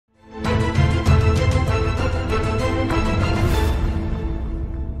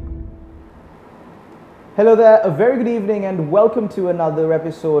Hello there, a very good evening and welcome to another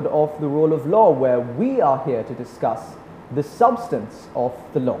episode of The Role of Law, where we are here to discuss the substance of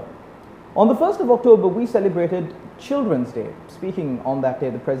the law. On the 1st of October, we celebrated Children's Day. Speaking on that day,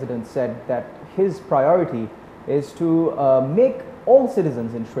 the President said that his priority is to make all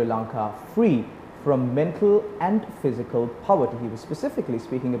citizens in Sri Lanka free from mental and physical poverty. He was specifically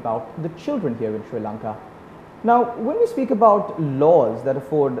speaking about the children here in Sri Lanka. Now, when we speak about laws that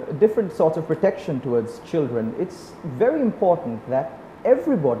afford different sorts of protection towards children, it's very important that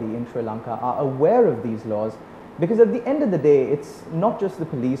everybody in Sri Lanka are aware of these laws, because at the end of the day, it's not just the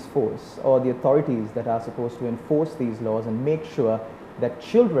police force or the authorities that are supposed to enforce these laws and make sure that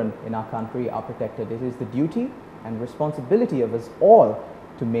children in our country are protected. It is the duty and responsibility of us all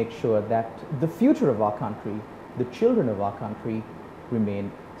to make sure that the future of our country, the children of our country,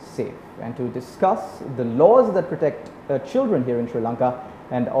 remain safe. And to discuss the laws that protect children here in Sri Lanka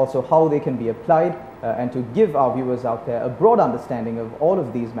and also how they can be applied and to give our viewers out there a broad understanding of all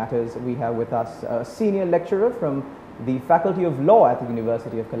of these matters, we have with us a senior lecturer from the Faculty of Law at the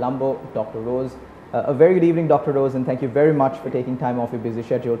University of Colombo, Dr. Rose. A very good evening, Dr. Rose, and thank you very much for taking time off your busy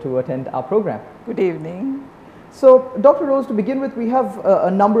schedule to attend our program. Good evening. So, Dr. Rose, to begin with, we have a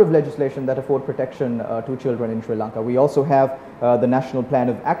number of legislation that afford protection to children in Sri Lanka. We also have the National Plan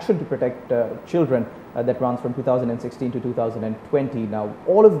of Action to Protect Children that runs from 2016 to 2020. Now,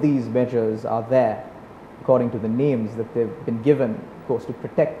 all of these measures are there according to the names that they've been given, of course, to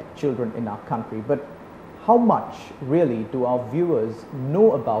protect children in our country. But how much really do our viewers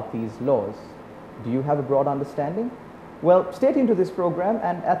know about these laws? Do you have a broad understanding? Well, stay tuned to this program,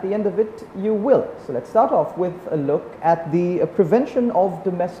 and at the end of it, you will. So let's start off with a look at the Prevention of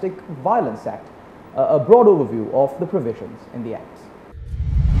Domestic Violence Act, a broad overview of the provisions in the Act.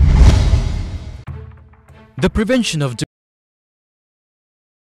 The Prevention of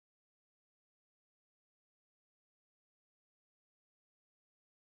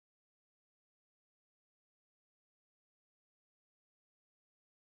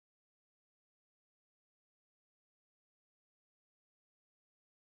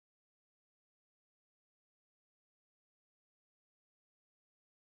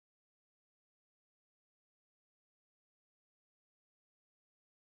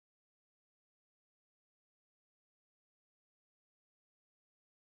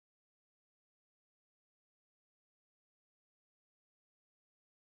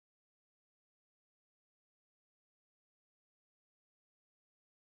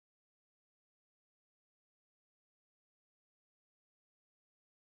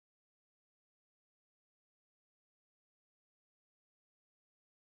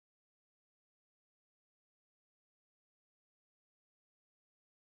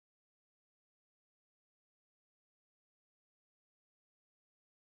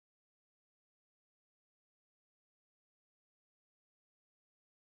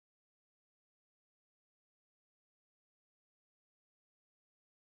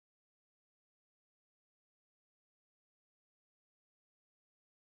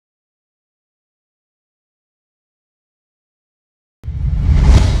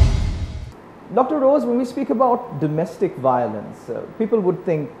Dr. Rose, when we speak about domestic violence, people would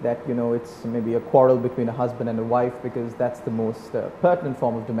think that, it's maybe a quarrel between a husband and a wife, because that's the most pertinent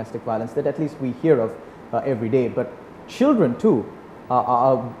form of domestic violence that at least we hear of every day. But children too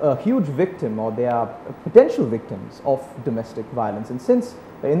are a huge victim, or they are potential victims of domestic violence. And since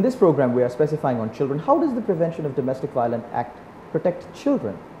in this program we are specifying on children, how does the Prevention of Domestic Violence Act protect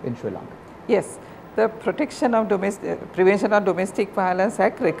children in Sri Lanka? Yes, the Prevention of Domestic Violence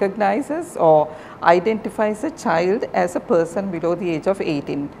Act recognizes or identifies a child as a person below the age of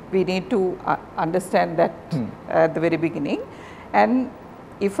 18. We need to understand that at the very beginning. And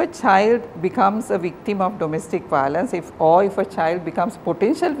if a child becomes a victim of domestic violence, if a child becomes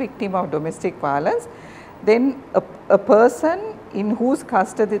potential victim of domestic violence, then a person in whose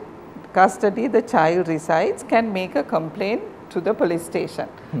custody the child resides can make a complaint to the police station,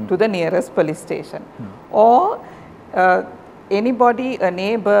 to the nearest police station, or anybody, a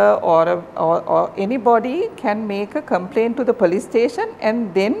neighbor or anybody can make a complaint to the police station,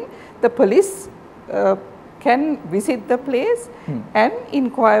 and then the police can visit the place and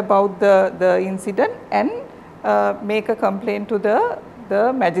inquire about the incident and make a complaint to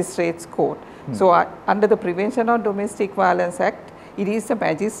the magistrate's court. So, under the Prevention of Domestic Violence Act, it is the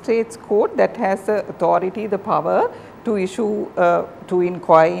magistrate's court that has the authority, the power to issue, to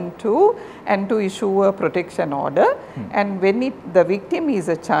inquire into and to issue a protection order. And when the victim is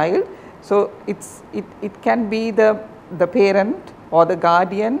a child, so it can be the parent or the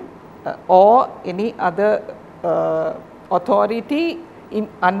guardian or any other authority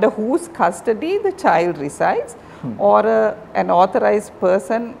under whose custody the child resides, or an authorized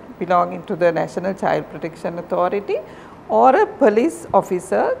person belonging to the National Child Protection Authority, or a police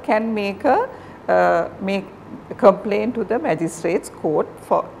officer can make a complaint to the magistrate's court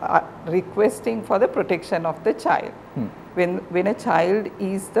for requesting for the protection of the child. When a child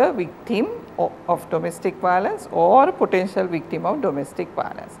is the victim of domestic violence or a potential victim of domestic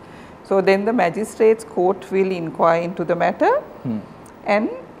violence. So, then the magistrate's court will inquire into the matter and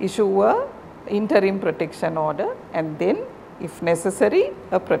issue a interim protection order, and then if necessary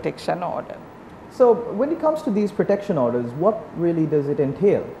a protection order. So, when it comes to these protection orders, what really does it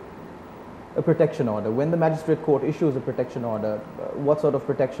entail? A protection order. When the magistrate court issues a protection order, what sort of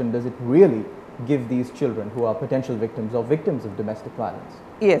protection does it really give these children who are potential victims or victims of domestic violence?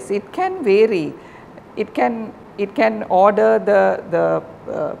 Yes, it can vary. It can order the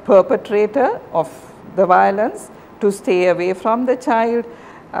perpetrator of the violence to stay away from the child,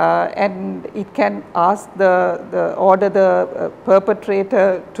 and it can ask order the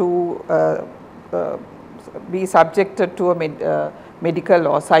perpetrator to be subjected to a medical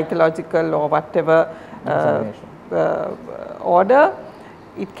or psychological or whatever order.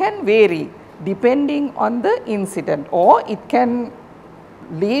 It can vary depending on the incident, or it can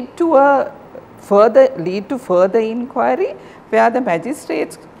lead to further inquiry where the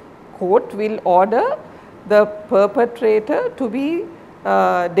magistrate's court will order the perpetrator to be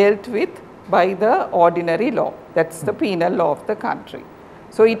dealt with by the ordinary law, that is the penal law of the country.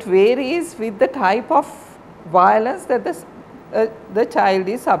 So, it varies with the type of violence that the child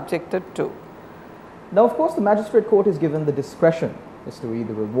is subjected to. Now, of course, the magistrate court is given the discretion as to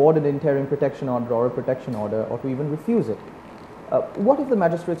either reward an interim protection order or a protection order, or to even refuse it. What if the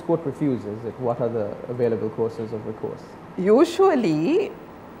magistrate's court refuses it? What are the available courses of recourse? Usually,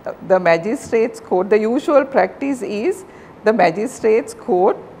 the magistrate's court, the usual practice is the magistrate's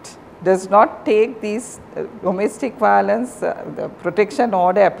court does not take these domestic violence, the protection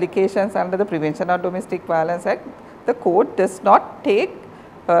order applications under the Prevention of Domestic Violence Act, the court does not take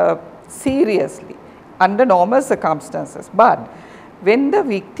seriously under normal circumstances. But when the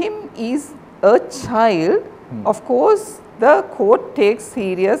victim is a child, of course, the court takes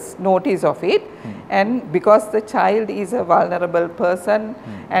serious notice of it, and because the child is a vulnerable person,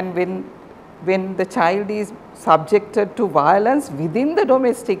 and when the child is subjected to violence within the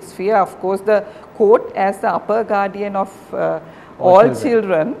domestic sphere, of course, the court as the upper guardian of all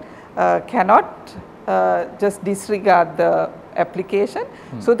children cannot just disregard the application.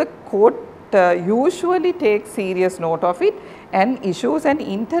 So, the court usually takes serious note of it and issues an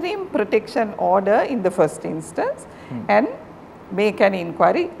interim protection order in the first instance, and make an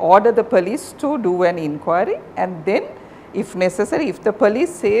inquiry, order the police to do an inquiry, and then if necessary, if the police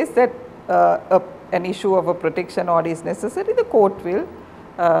says that an issue of a protection order is necessary, the court will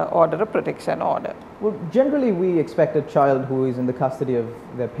order a protection order. Well, generally we expect a child who is in the custody of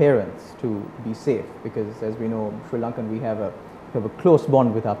their parents to be safe, because as we know, Sri Lankan, we have a close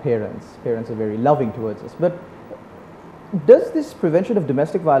bond with our parents. Parents are very loving towards us. But does this Prevention of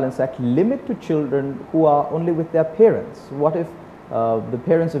Domestic Violence Act limit to children who are only with their parents? What if the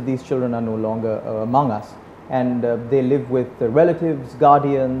parents of these children are no longer among us, and they live with relatives,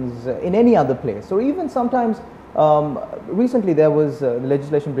 guardians, in any other place, or even sometimes recently there was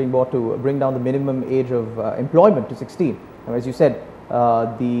legislation being brought to bring down the minimum age of employment to 16. Now, as you said,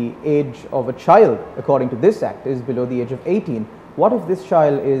 the age of a child according to this act is below the age of 18. What if this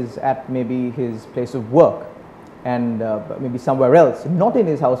child is at maybe his place of work and maybe somewhere else, not in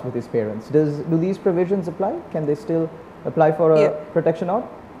his house with his parents? Do these provisions apply? Can they still apply for a protection order?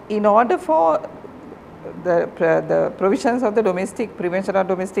 In order for the provisions of the Prevention of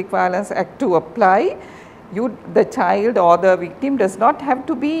Domestic Violence Act to apply, the child or the victim does not have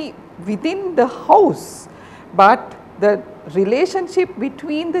to be within the house, but the relationship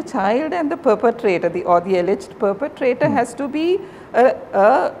between the child and the perpetrator or the alleged perpetrator has to be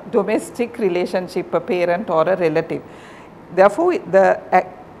a domestic relationship, a parent or a relative. Therefore, the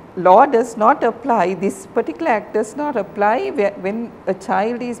law does not apply, this particular act does not apply when a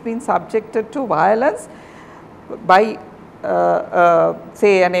child is being subjected to violence by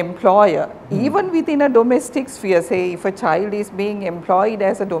say an employer, even within a domestic sphere. Say if a child is being employed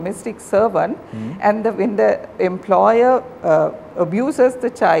as a domestic servant, and when the employer abuses the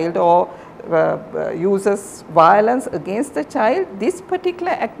child or uses violence against the child, this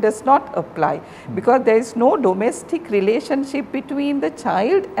particular act does not apply, because there is no domestic relationship between the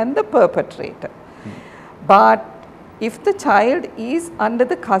child and the perpetrator. But if the child is under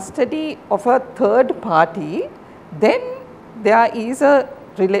the custody of a third party, then there is a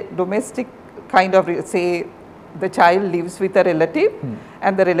domestic kind of, say, the child lives with a relative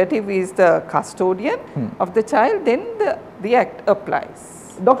and the relative is the custodian of the child, then the act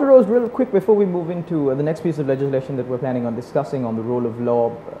applies. Dr. Rose, real quick before we move into the next piece of legislation that we're planning on discussing on the role of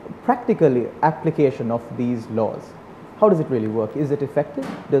law, practically application of these laws, how does it really work? Is it effective?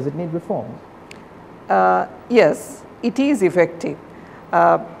 Does it need reforms? Yes, it is effective.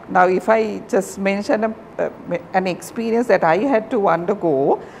 Now, if I just mention an experience that I had to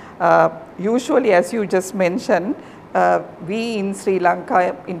undergo, usually as you just mentioned, we in Sri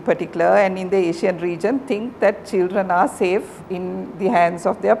Lanka in particular and in the Asian region think that children are safe in the hands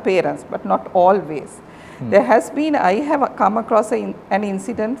of their parents, but not always. There has been, I have come across an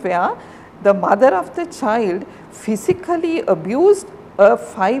incident where the mother of the child physically abused a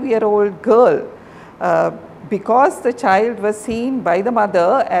 5-year-old girl because the child was seen by the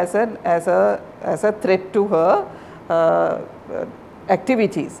mother as a threat to her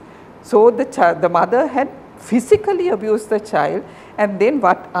activities. So the mother had physically abused the child, and then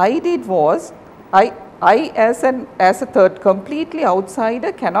what I did was, I as a third completely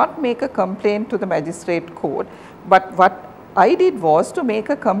outsider cannot make a complaint to the magistrate court, but what I did was to make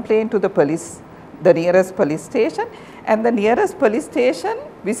a complaint to the police, the nearest police station, and the nearest police station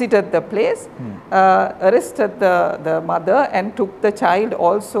visited the place, arrested the mother and took the child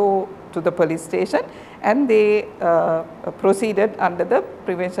also to the police station, and they proceeded under the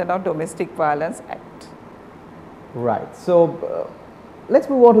Prevention of Domestic Violence Act. Right. So, let's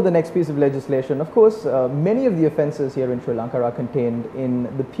move on to the next piece of legislation. Of course, many of the offences here in Sri Lanka are contained in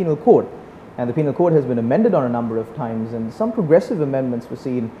the Penal Code, and the Penal Code has been amended on a number of times, and some progressive amendments were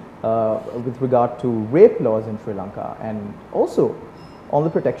seen with regard to rape laws in Sri Lanka, and also on the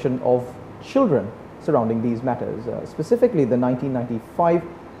protection of children surrounding these matters, specifically the 1995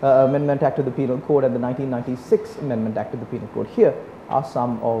 Amendment Act of the Penal Code and the 1996 Amendment Act of the Penal Code. Here are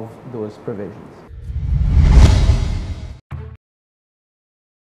some of those provisions.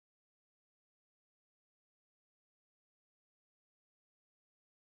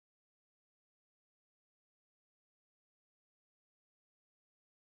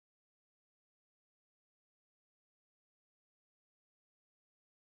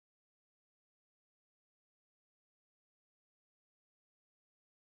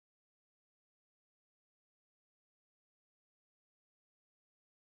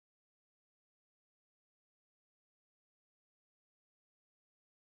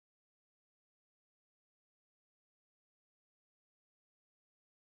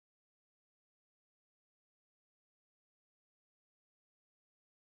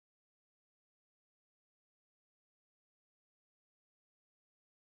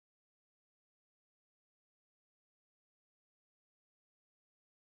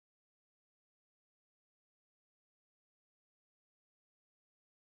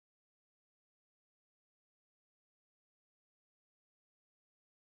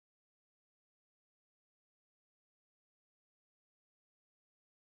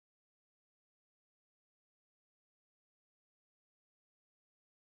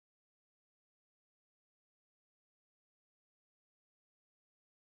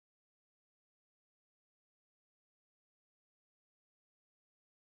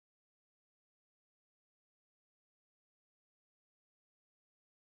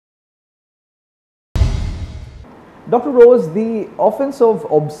 Dr. Rose, the offense of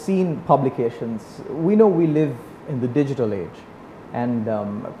obscene publications, we know we live in the digital age, and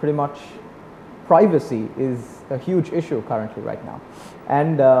pretty much privacy is a huge issue currently right now.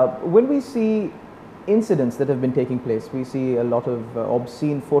 And when we see incidents that have been taking place, we see a lot of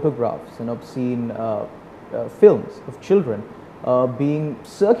obscene photographs and obscene films of children being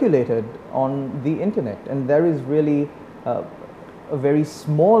circulated on the internet, and there is really a very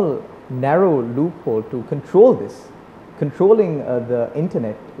small, narrow loophole to control this. Controlling the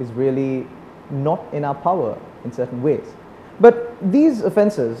internet is really not in our power in certain ways. But these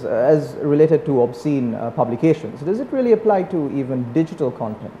offences, as related to obscene publications, does it really apply to even digital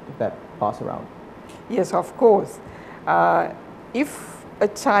content that pass around? Yes, of course. If a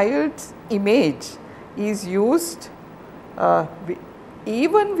child's image is used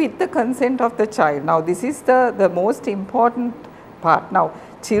even with the consent of the child, now this is the most important part. Now,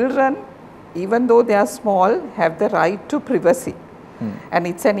 children, even though they are small, have the right to privacy, and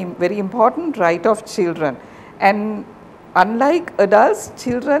it's a very important right of children. And unlike adults,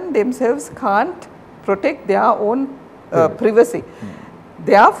 children themselves can't protect their own privacy.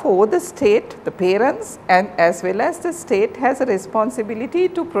 Therefore, the state, the parents, and as well as the state has a responsibility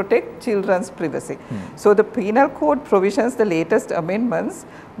to protect children's privacy. So, the Penal Code provisions, the latest amendments,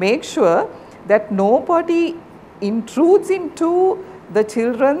 make sure that nobody intrudes into the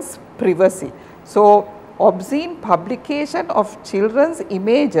children's privacy. So, obscene publication of children's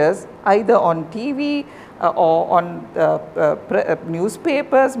images either on TV or on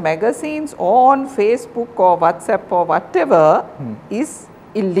newspapers, magazines, or on Facebook or WhatsApp or whatever is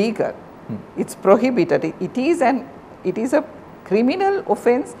illegal. It's prohibited. It is a criminal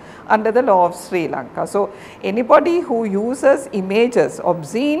offence under the law of Sri Lanka. So, anybody who uses images,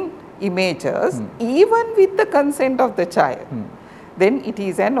 obscene images, even with the consent of the child, then it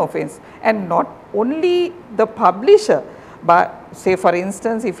is an offence. And not only the publisher, but say for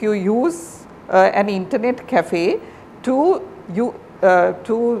instance, if you use an internet cafe to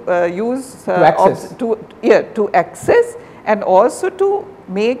access and also to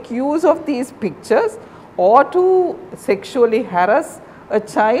make use of these pictures or to sexually harass a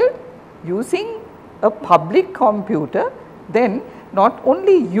child using a public computer, then not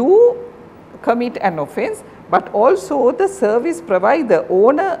only you commit an offence, but also the service provider,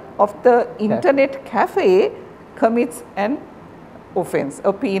 owner of the internet cafe commits an offence,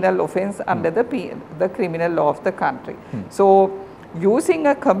 a penal offence under the criminal law of the country. So, using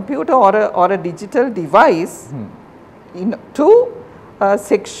a computer or a digital device to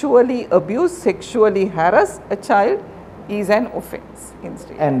sexually abuse, sexually harass a child is an offence in Sri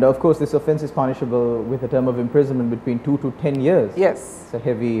Lanka. And of course, this offence is punishable with a term of imprisonment between 2 to 10 years. Yes. It's a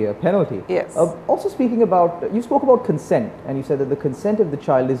heavy penalty. Yes. Also speaking about, you spoke about consent, and you said that the consent of the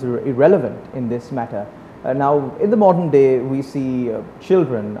child is irrelevant in this matter. Now, in the modern day, we see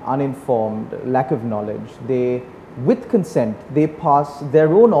children uninformed, lack of knowledge. They, with consent, they pass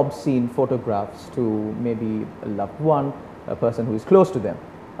their own obscene photographs to maybe a loved one, a person who is close to them.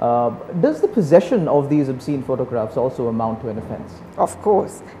 Does the possession of these obscene photographs also amount to an offence? Of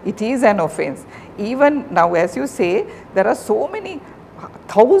course, it is an offence. Even now, as you say, there are so many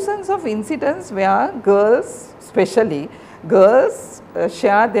thousands of incidents where girls, especially girls,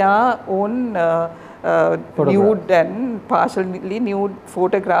 share their own nude and partially nude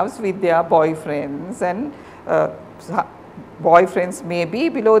photographs with their boyfriends, and boyfriends may be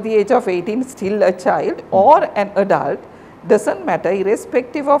below the age of 18, still a child or an adult, doesn't matter,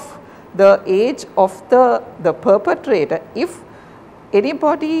 irrespective of the age of the perpetrator. If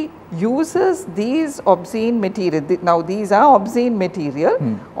anybody uses these obscene material, now these are obscene material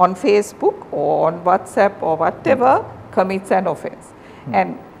on Facebook or on WhatsApp or whatever, commits an offence.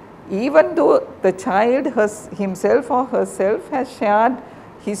 And even though the child himself or herself has shared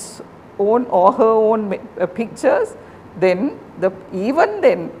his own or her own pictures, then even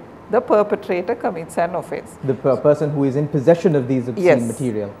then the perpetrator commits an offence. The person who is in possession of these obscene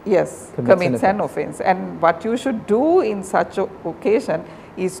material. Yes, commits an offence. And what you should do in such an occasion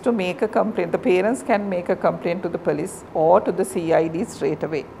is to make a complaint. The parents can make a complaint to the police or to the CID straight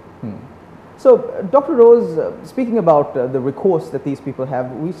away. So, Dr. Rose, speaking about the recourse that these people have,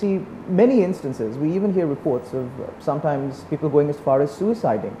 we see many instances, we even hear reports of sometimes people going as far as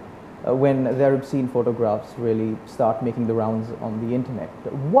suiciding when their obscene photographs really start making the rounds on the internet.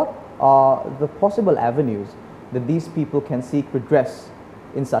 What are the possible avenues that these people can seek redress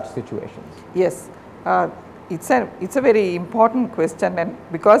in such situations? Yes, it's a very important question, and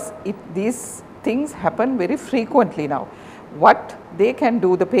because these things happen very frequently now. What they can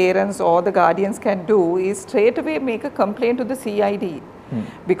do, the parents or the guardians can do, is straight away make a complaint to the CID,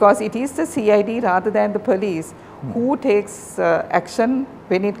 because it is the CID rather than the police who takes action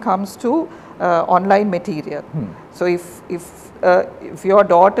when it comes to online material. So, if your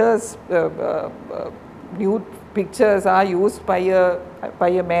daughter's nude pictures are used by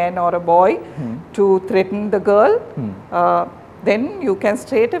a man or a boy to threaten the girl, then you can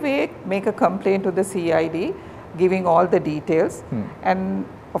straight away make a complaint to the CID, giving all the details. And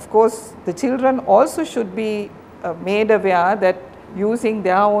of course, the children also should be made aware that using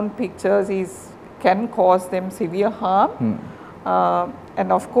their own pictures can cause them severe harm.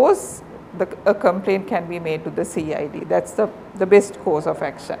 And of course, a complaint can be made to the CID. That's the best course of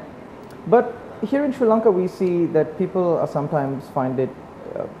action. But here in Sri Lanka, we see that people are sometimes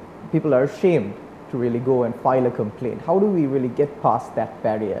people are ashamed to really go and file a complaint. How do we really get past that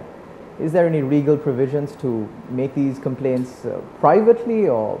barrier? Is there any legal provisions to make these complaints privately,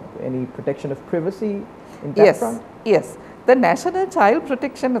 or any protection of privacy in that front? Yes. The National Child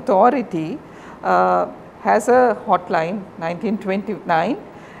Protection Authority has a hotline 1929,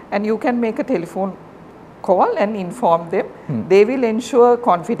 and you can make a telephone call and inform them. They will ensure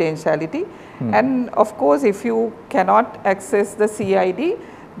confidentiality. And of course, if you cannot access the CID,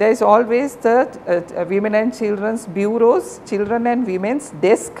 there is always the Women and Children's Bureaus, Children and Women's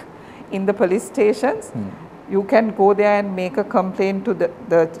Desk in the police stations. You can go there and make a complaint to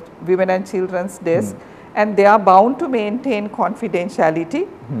the Women and Children's Desk, and they are bound to maintain confidentiality.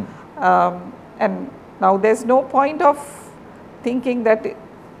 And Now, there is no point of thinking that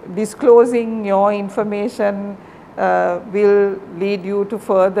disclosing your information will lead you to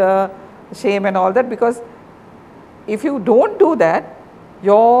further shame and all that, because if you do not do that,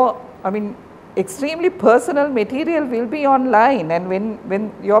 your, extremely personal material will be online, and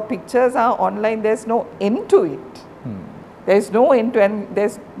when your pictures are online, there is no end to it. There is no end to, and there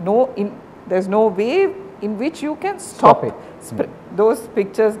is no way in which you can stop it. Those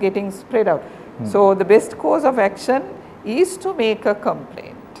pictures getting spread out. So, the best course of action is to make a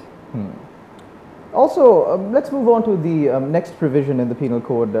complaint. Also, let's move on to the next provision in the Penal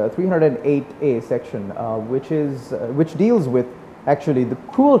Code, 308A section, which deals with actually the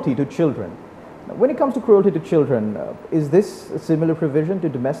cruelty to children. Now, when it comes to cruelty to children, is this a similar provision to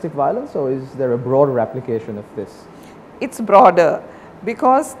domestic violence, or is there a broader application of this? It's broader,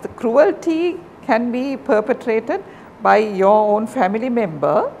 because the cruelty can be perpetrated by your own family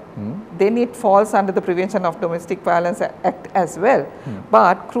member, then it falls under the Prevention of Domestic Violence Act as well.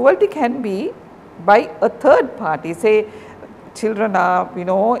 But cruelty can be by a third party. Say children are,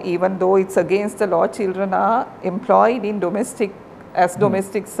 even though it's against the law, children are employed in domestic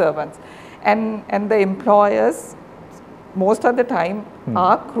servants, and the employers most of the time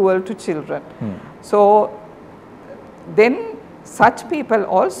are cruel to children. So then such people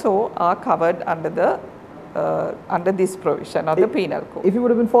also are covered under the under this provision of the Penal Code. If you would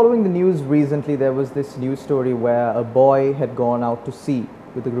have been following the news recently, there was this news story where a boy had gone out to sea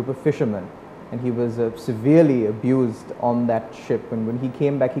with a group of fishermen, and he was severely abused on that ship, and when he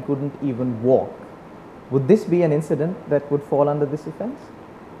came back he couldn't even walk. Would this be an incident that would fall under this offence?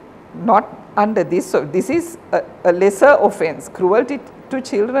 Not under this. So this is a lesser offence. Cruelty to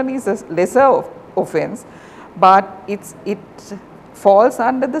children is a lesser offence, but it falls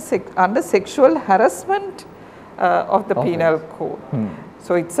under the sexual harassment of the Penal Code.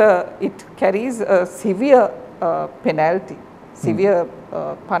 So it carries a severe penalty, severe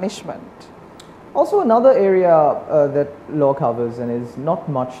punishment. Also, another area that law covers and is not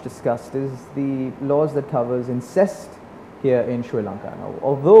much discussed is the laws that covers incest here in Sri Lanka. Now,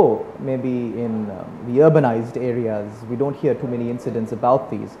 although maybe in the urbanized areas we don't hear too many incidents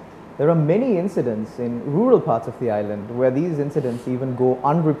about these, there are many incidents in rural parts of the island where these incidents even go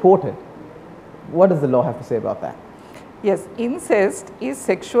unreported. What does the law have to say about that? Yes, incest is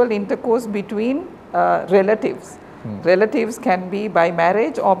sexual intercourse between relatives. Relatives can be by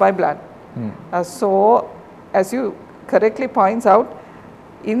marriage or by blood. So, as you correctly points out,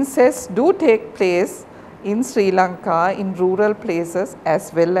 incest do take place in Sri Lanka in rural places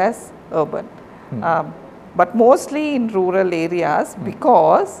as well as urban, but mostly in rural areas,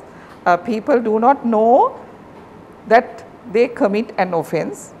 because people do not know that they commit an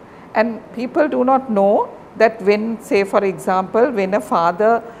offence, and people do not know that when, say for example, when a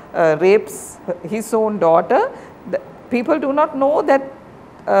father rapes his own daughter, people do not know that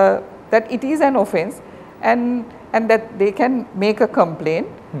that it is an offence, and that they can make a complaint.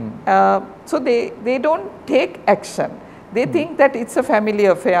 So they don't take action. They think that it's a family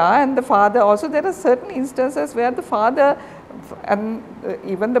affair, and the father also, there are certain instances where the father and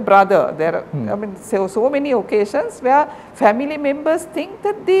even the brother, there are so many occasions where family members think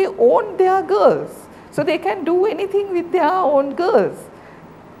that they own their girls, so they can do anything with their own girls.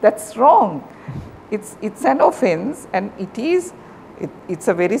 That's wrong. It's an offence, and it's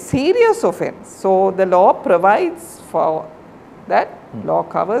a very serious offence. So the law provides for that. Law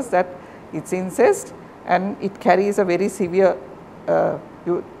covers that it's incest, and it carries a very severe,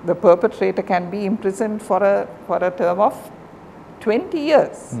 the perpetrator can be imprisoned for a term of 20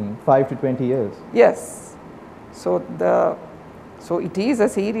 years. 5 to 20 years. Yes. So it is a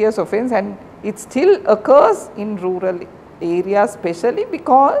serious offence, and it still occurs in rural areas, especially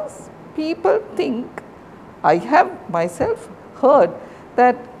because people think, I have myself heard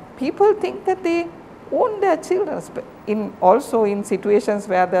that people think that they own their children, also in situations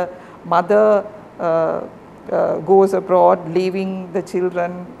where the mother goes abroad, leaving the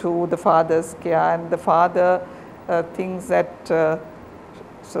children to the father's care, and the father thinks that,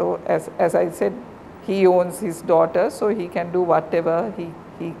 so as I said, he owns his daughter, so he can do whatever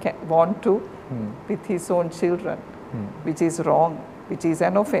he can want to with his own children, which is wrong, which is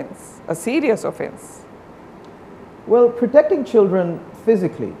an offence, a serious offence. Well, protecting children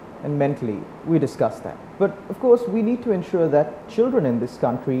physically and mentally, we discussed that. But of course, we need to ensure that children in this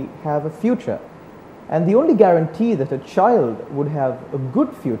country have a future. And the only guarantee that a child would have a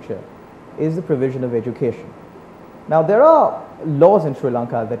good future is the provision of education. Now, there are laws in Sri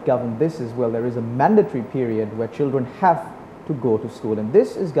Lanka that govern this as well. There is a mandatory period where children have to go to school, and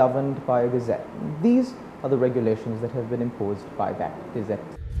this is governed by a gazette. These are the regulations that have been imposed by that gazette.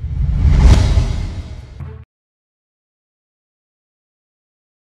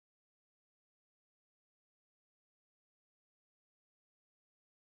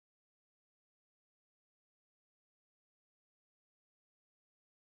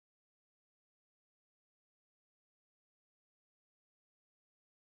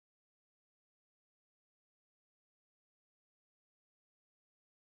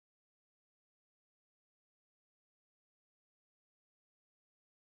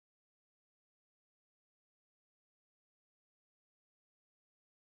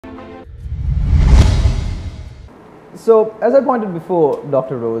 So, as I pointed before,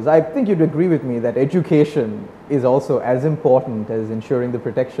 Dr. Rose, I think you'd agree with me that education is also as important as ensuring the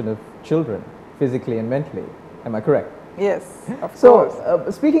protection of children, physically and mentally. Am I correct? Yes, of So,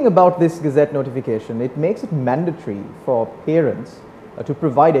 course. speaking about this Gazette notification, it makes it mandatory for parents to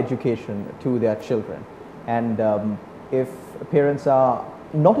provide education to their children. And if parents are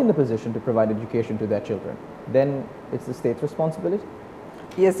not in a position to provide education to their children, then it's the state's responsibility?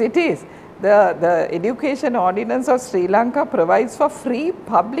 Yes, it is. The Education Ordinance of Sri Lanka provides for free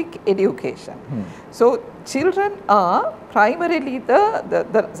public education. So, children are primarily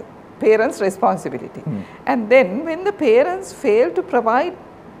the parents' responsibility. And then when the parents fail to provide,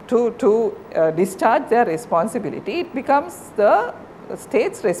 to discharge their responsibility, it becomes the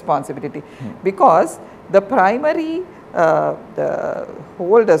state's responsibility, because the primary the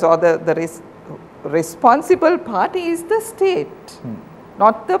holders or the responsible party is the state,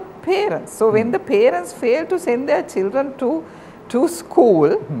 not the parents. So, when the parents fail to send their children to school,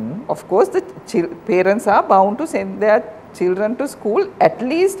 of course, the parents are bound to send their children to school at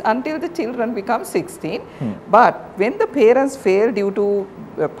least until the children become 16. But when the parents fail due to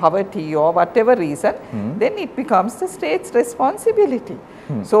poverty or whatever reason, then it becomes the state's responsibility.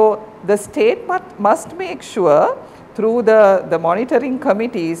 So, the state must make sure through the monitoring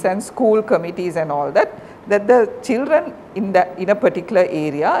committees and school committees and all that the children in a particular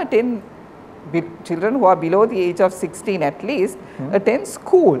area attend, children who are below the age of 16 at least attend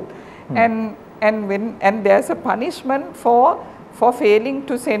school. And there is a punishment for failing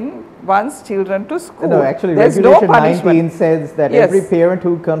to send one's children to school. No, actually There's Regulation no 19 says that Yes. every parent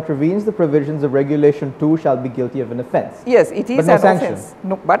who contravenes the provisions of Regulation 2 shall be guilty of an offence. Yes, it is But no an sanction. offence.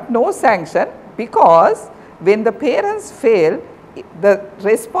 No, but no sanction, because when the parents fail, the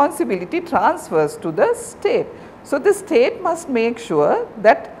responsibility transfers to the state. So, the state must make sure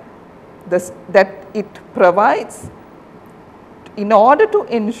that it provides in order to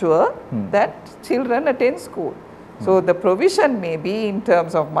ensure that children attend school. So, the provision may be in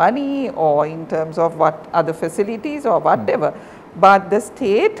terms of money or in terms of what other facilities or whatever, but the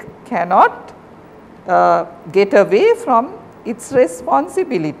state cannot get away from its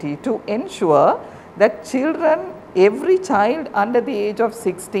responsibility to ensure that children, every child under the age of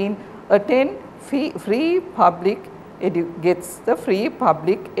 16 attend free public gets the free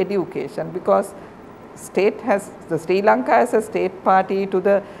public education, because the Sri Lanka as a state party to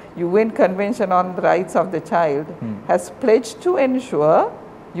the UN Convention on the Rights of the Child has pledged to ensure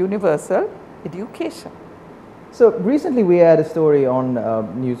universal education. So recently we had a story on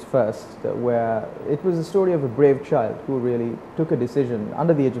News First where it was a story of a brave child who really took a decision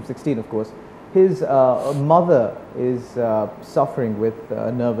under the age of 16, of course. His mother is suffering with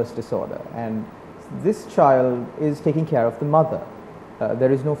a nervous disorder, and this child is taking care of the mother.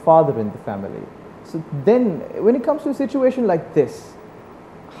 There is no father in the family. So then when it comes to a situation like this,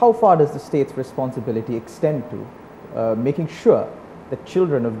 how far does the state's responsibility extend to making sure that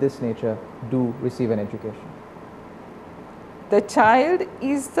children of this nature do receive an education? The child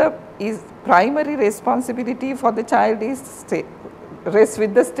is primary responsibility for the child is rests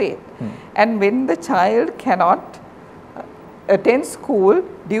with the state. And when the child cannot attend school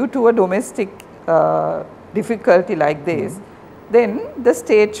due to a domestic difficulty like this, then the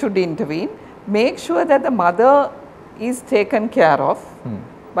state should intervene, make sure that the mother is taken care of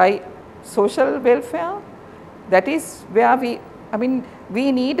by social welfare. That is where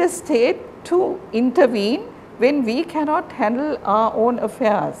we need a state to intervene when we cannot handle our own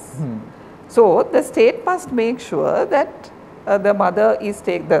affairs. So, the state must make sure that the mother is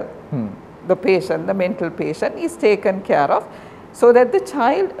the patient, the mental patient is taken care of, so that the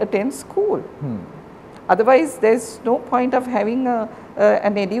child attends school. Otherwise, there is no point of having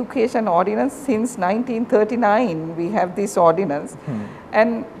an education ordinance. Since 1939 we have this ordinance,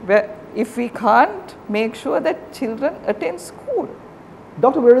 and if we can't make sure that children attend school.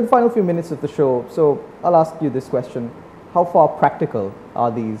 Doctor, we're in the final few minutes of the show, so I'll ask you this question. How far practical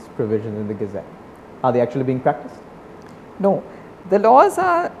are these provisions in the Gazette? Are they actually being practiced? No, the laws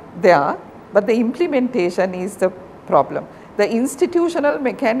are there, but the implementation is the problem. The institutional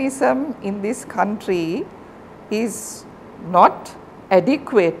mechanism in this country is not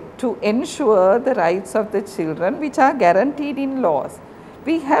adequate to ensure the rights of the children, which are guaranteed in laws.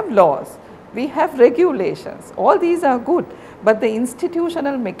 We have laws, we have regulations, all these are good, but the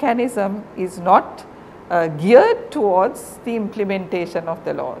institutional mechanism is not geared towards the implementation of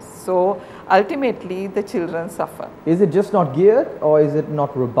the laws. So, ultimately the children suffer. Is it just not geared, or is it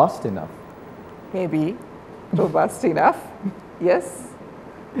not robust enough? Maybe robust enough, yes.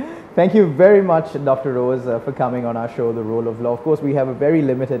 Thank you very much, Dr. Rose, for coming on our show, The Role of Law. Of course, we have a very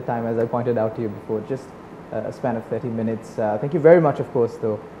limited time, as I pointed out to you before. Just a span of 30 minutes. Thank you very much, of course,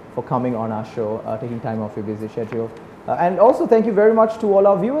 though, for coming on our show, taking time off your busy schedule. And also thank you very much to all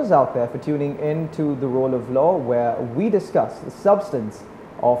our viewers out there for tuning in to The Role of Law, where we discuss the substance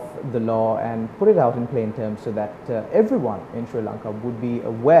of the law and put it out in plain terms so that everyone in Sri Lanka would be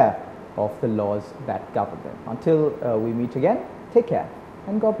aware of the laws that govern them. Until we meet again, take care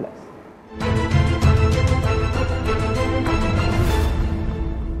and God bless.